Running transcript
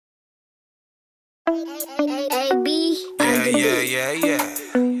Yeah.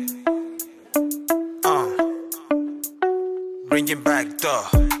 Bringing back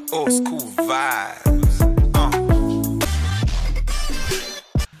the old school vibes.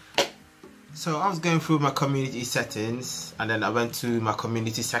 So I was going through my community settings, and then I went to my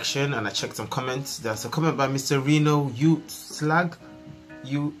community section and I checked some comments. There's a comment by Mr. Reno, you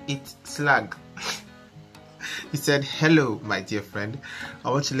eat slag. He said, "Hello, my dear friend.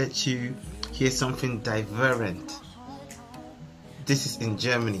 I want to let you hear something divergent. This is in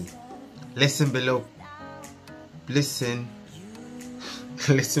Germany. Listen below. Listen,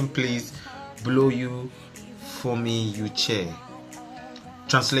 listen please. Blow you for me, you chair."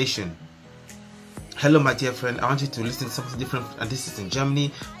 Translation: hello, my dear friend. I want you to listen to something different, and this is in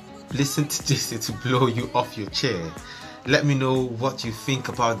Germany. Listen to this to blow you off your chair. Let me know what you think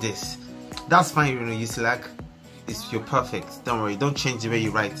about this. That's fine, you know, you slag. You're perfect. Don't worry. Don't change the way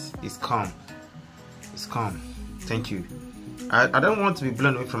you write. It's calm. It's calm. Thank you. I don't want to be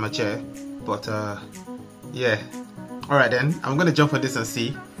blown away from my chair, but yeah. Alright then, I'm gonna jump on this and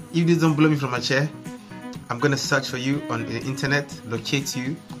see. If this don't blow me from my chair, I'm gonna search for you on the internet, locate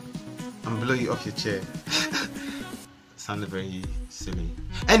you, and blow you off your chair. Sounded very silly.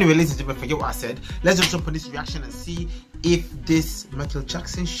 Anyway, ladies and gentlemen, forget what I said. Let's just jump on this reaction and see if this Michael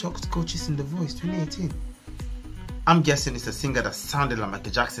Jackson shocked coaches in The Voice 2018. I'm guessing it's a singer that sounded like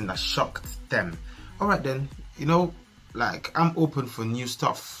Michael Jackson that shocked them. Alright then, you know, like, I'm open for new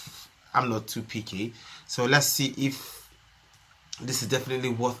stuff. I'm not too picky. So let's see if this is definitely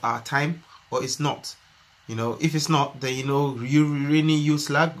worth our time or it's not. You know, if it's not, then, you know, you really use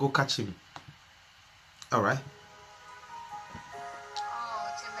slag, go catch him. Alright.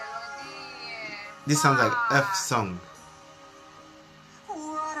 This sounds like F song.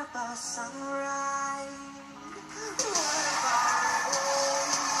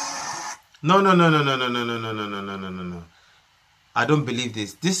 No. I don't believe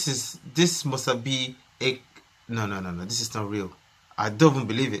this. This must be a no. This is not real. I don't even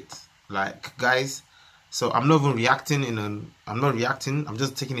believe it. Like, guys, so I'm not even reacting I'm not reacting. I'm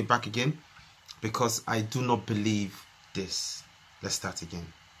just taking it back again because I do not believe this. Let's start again.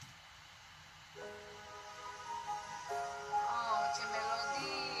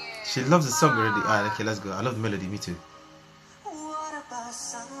 She loves the song already. Alright, okay, let's go. I love the melody, me too.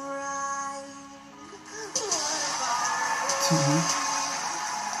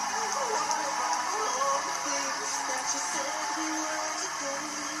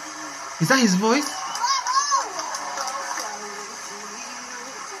 Is that his voice?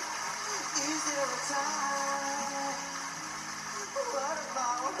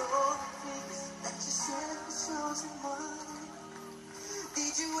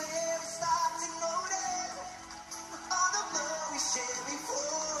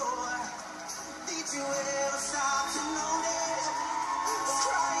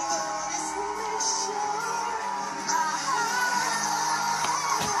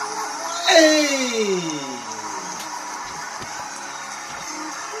 Hey!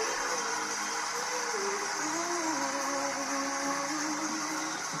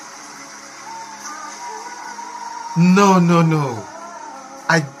 No.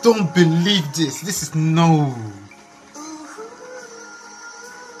 I don't believe this. This is no.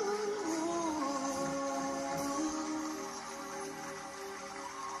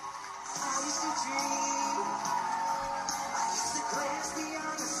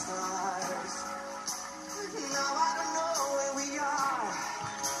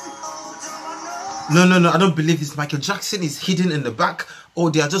 No, I don't believe this. Michael Jackson is hidden in the back,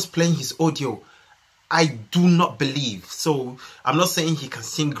 or they are just playing his audio. I do not believe. So I'm not saying he can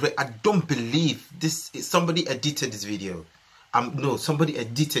sing great. I don't believe this. Somebody edited this video. No, somebody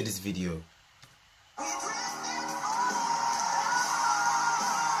edited this video.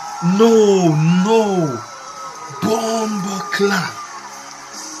 No. Bombo clap.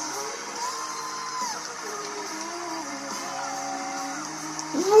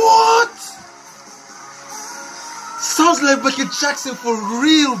 What? Sounds like Michael Jackson for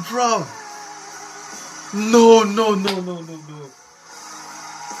real, bro. No. No.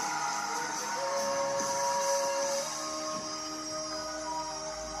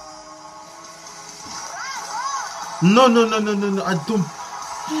 I don't.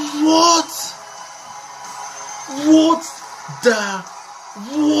 What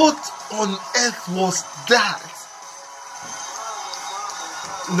on earth was that?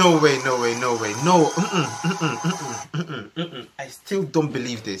 No way. No. I still don't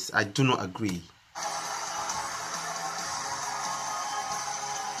believe this. I do not agree.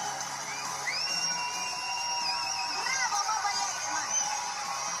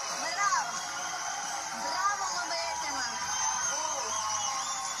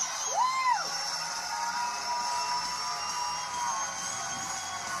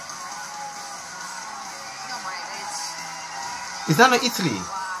 Is that not Italy?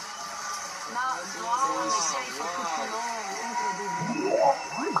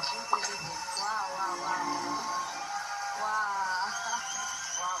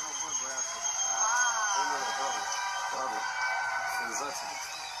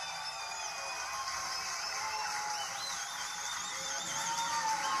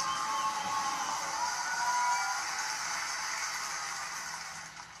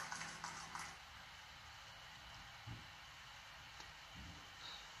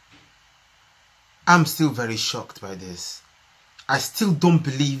 I'm still very shocked by this. I still don't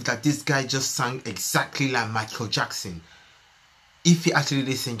believe that this guy just sang exactly like Michael Jackson. If he actually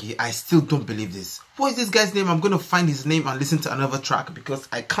did sing it, I still don't believe this. What is this guy's name? I'm going to find his name and listen to another track, because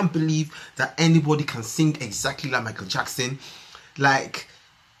I can't believe that anybody can sing exactly like Michael Jackson. Like,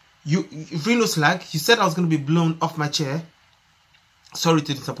 Reno Slag, you said I was going to be blown off my chair. Sorry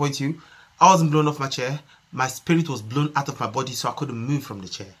to disappoint you. I wasn't blown off my chair. My spirit was blown out of my body, so I couldn't move from the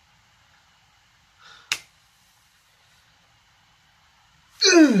chair.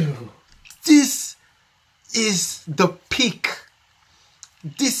 This is the peak.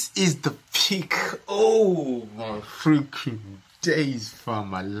 This is the peak. Oh my freaking days, for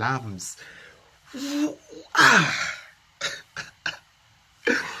my lambs.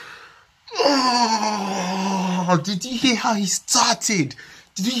 Oh, did you hear how he started?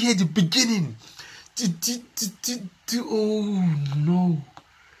 Did you hear the beginning? Oh no.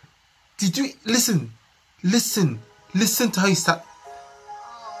 Did you listen to how he started?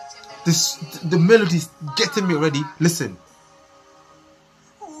 The melody's getting me already. Listen.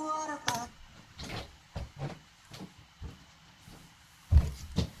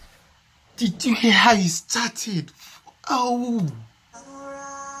 Did you hear how he started? Oh.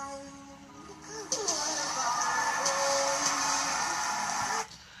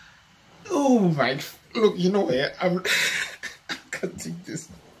 Oh my. Look, you know what? I can't take this.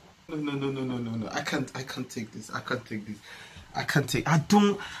 No. I can't take this. I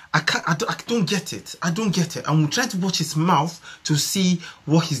don't get it. I don't get it. I'm trying to watch his mouth to see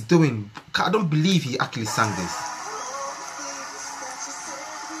what he's doing. I don't believe he actually sang this.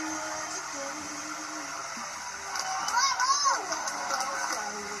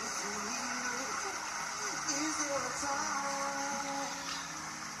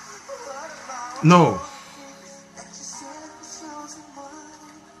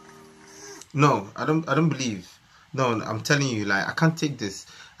 No, I don't believe. No, I'm telling you, like, I can't take this.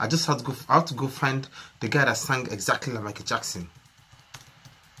 I just have to go. I have to go find the guy that sang exactly like Michael Jackson.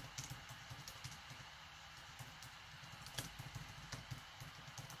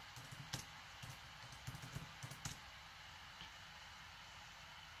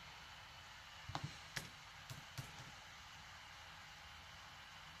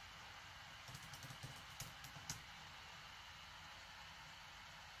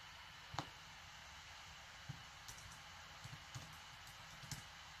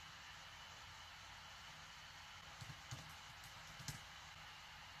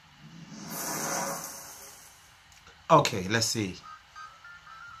 Okay, let's see.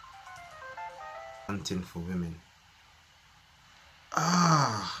 Hunting for women.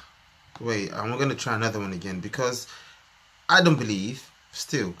 Wait, I'm gonna try another one again, because I don't believe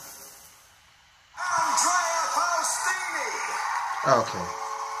still. Okay.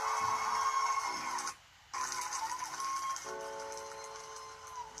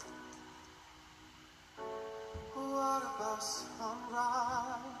 What about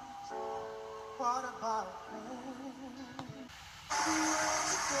sunrise? What about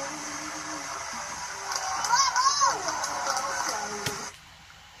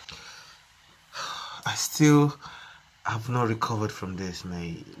I still have not recovered from this,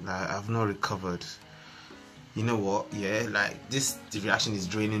 mate. Like, I've not recovered. You know what? Yeah, like, the reaction is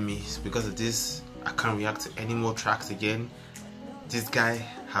draining me. Because of this, I can't react to any more tracks again. This guy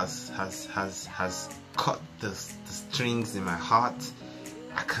has cut the strings in my heart.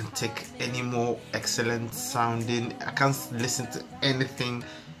 I can't take any more excellent sounding. I can't listen to anything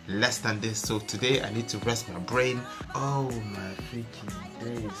less than this. So today I need to rest my brain. Oh my freaking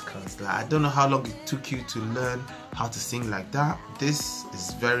days, cause like, I don't know how long it took you to learn how to sing like that. This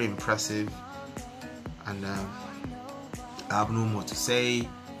is very impressive, and I have no more to say.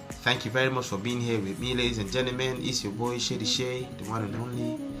 Thank you very much for being here with me, ladies and gentlemen. It's your boy Shady Shae, the one and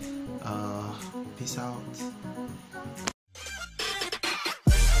only. Peace out.